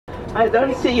I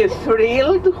don't see you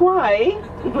thrilled. Why?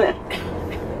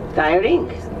 Tiring?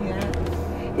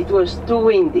 Yeah. It was too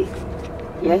windy.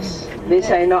 Yes,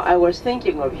 this I know. I was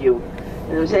thinking of you.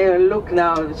 And I was saying, oh, look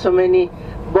now, so many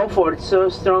Beaufort, so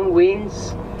strong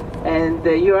winds, and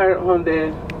you are on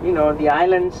the, the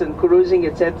islands and cruising,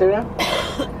 etc.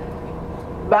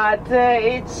 But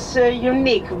it's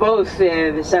unique, both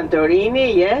the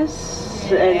Santorini,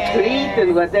 yes, and Crete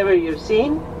and whatever you've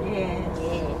seen.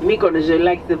 Mykonos you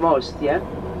like the most, yeah?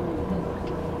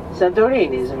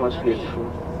 Santorini is the most beautiful.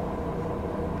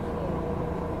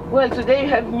 Well, today you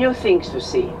have new things to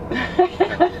see.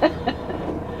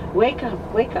 Wake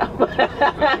up, wake up.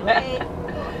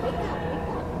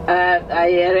 I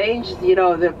arranged,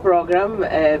 the program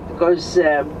because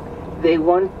they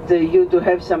want you to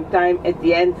have some time at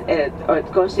the end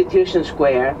at Constitution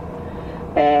Square.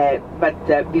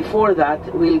 But before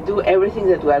that, we'll do everything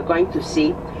that we are going to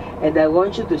see. And I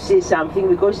want you to see something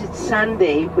because it's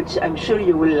Sunday, which I'm sure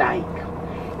you will like.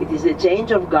 It is a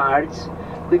change of guards,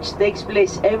 which takes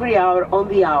place every hour on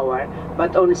the hour.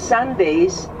 But on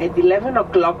Sundays at 11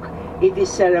 o'clock, it is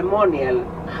ceremonial.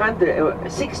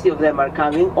 60 of them are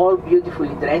coming, all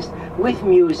beautifully dressed, with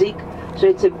music. So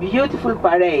it's a beautiful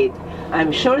parade.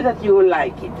 I'm sure that you will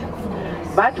like it.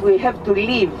 But we have to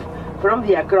leave from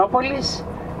the Acropolis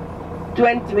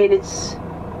 20 minutes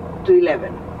to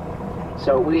 11.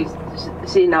 So we'll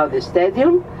see now the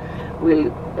stadium,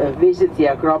 we'll visit the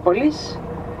Acropolis,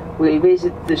 we'll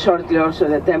visit shortly also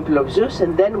the Temple of Zeus,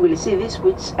 and then we'll see this,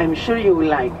 which I'm sure you will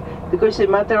like, because it's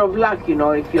a matter of luck,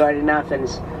 if you are in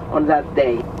Athens on that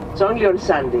day. It's only on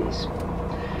Sundays.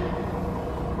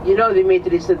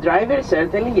 Dimitri is the driver,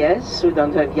 certainly, yes. We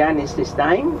don't have Yanis this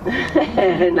time.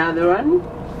 Another one.